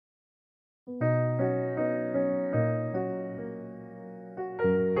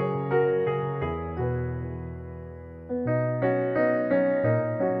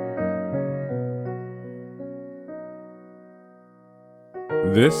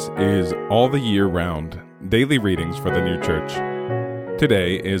This is All the Year Round, daily readings for the New Church.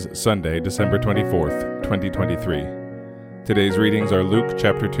 Today is Sunday, December 24th, 2023. Today's readings are Luke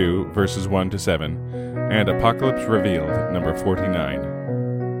chapter 2, verses 1 to 7, and Apocalypse Revealed, number 49.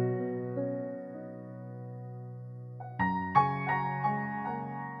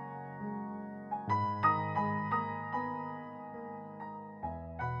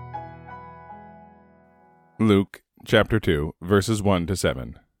 Luke chapter 2, verses 1 to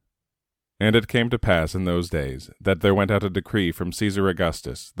 7. And it came to pass in those days that there went out a decree from Caesar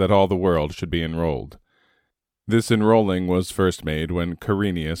Augustus that all the world should be enrolled. This enrolling was first made when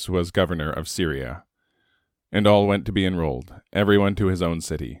Quirinius was governor of Syria. And all went to be enrolled, every one to his own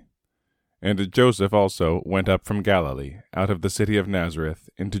city. And Joseph also went up from Galilee, out of the city of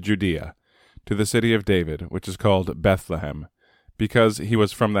Nazareth, into Judea, to the city of David, which is called Bethlehem, because he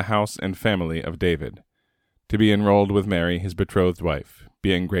was from the house and family of David, to be enrolled with Mary his betrothed wife,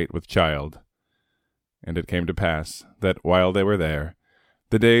 being great with child. And it came to pass, that while they were there,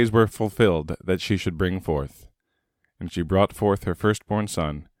 the days were fulfilled that she should bring forth. And she brought forth her firstborn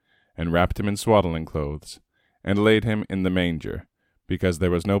son, and wrapped him in swaddling clothes, and laid him in the manger, because there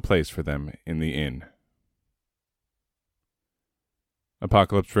was no place for them in the inn.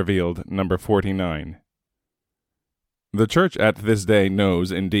 Apocalypse Revealed, number 49. The Church at this day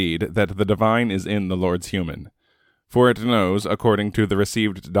knows, indeed, that the divine is in the Lord's human. For it knows, according to the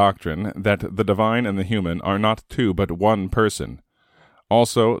received doctrine, that the divine and the human are not two but one person.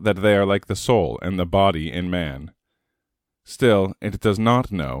 Also that they are like the soul and the body in man. Still, it does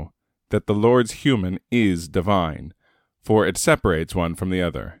not know that the Lord's human is divine, for it separates one from the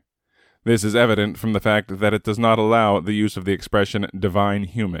other. This is evident from the fact that it does not allow the use of the expression divine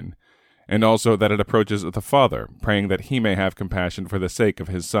human, and also that it approaches the Father, praying that he may have compassion for the sake of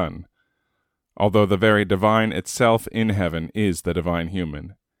his Son, although the very divine itself in heaven is the divine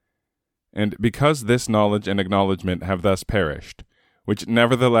human. And because this knowledge and acknowledgment have thus perished, which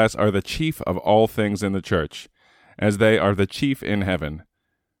nevertheless are the chief of all things in the Church, as they are the chief in heaven,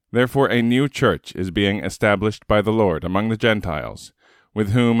 therefore a new Church is being established by the Lord among the Gentiles,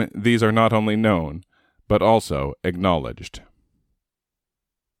 with whom these are not only known, but also acknowledged.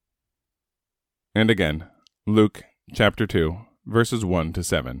 And again, Luke chapter 2, verses 1 to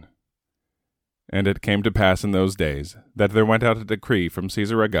 7. And it came to pass in those days that there went out a decree from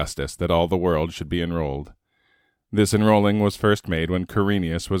Caesar Augustus that all the world should be enrolled. This enrolling was first made when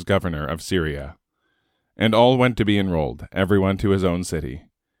Quirinius was governor of Syria. And all went to be enrolled, every one to his own city.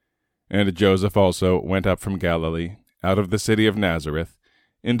 And Joseph also went up from Galilee, out of the city of Nazareth,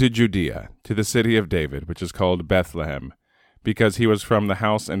 into Judea, to the city of David, which is called Bethlehem, because he was from the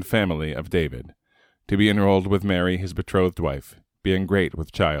house and family of David, to be enrolled with Mary his betrothed wife, being great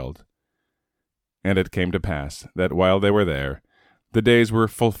with child. And it came to pass, that while they were there, the days were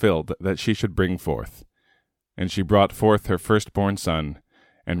fulfilled that she should bring forth. And she brought forth her firstborn son,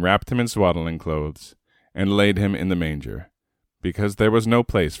 and wrapped him in swaddling clothes, and laid him in the manger, because there was no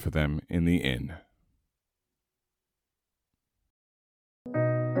place for them in the inn.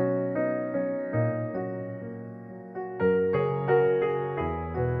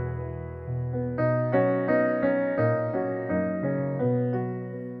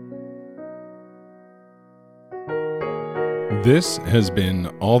 This has been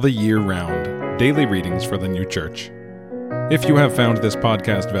All the Year Round, daily readings for the New Church. If you have found this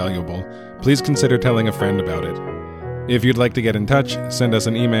podcast valuable, please consider telling a friend about it. If you'd like to get in touch, send us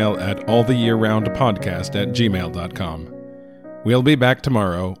an email at alltheyearroundpodcast@gmail.com. We'll be back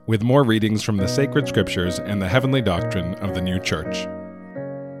tomorrow with more readings from the sacred scriptures and the heavenly doctrine of the New Church.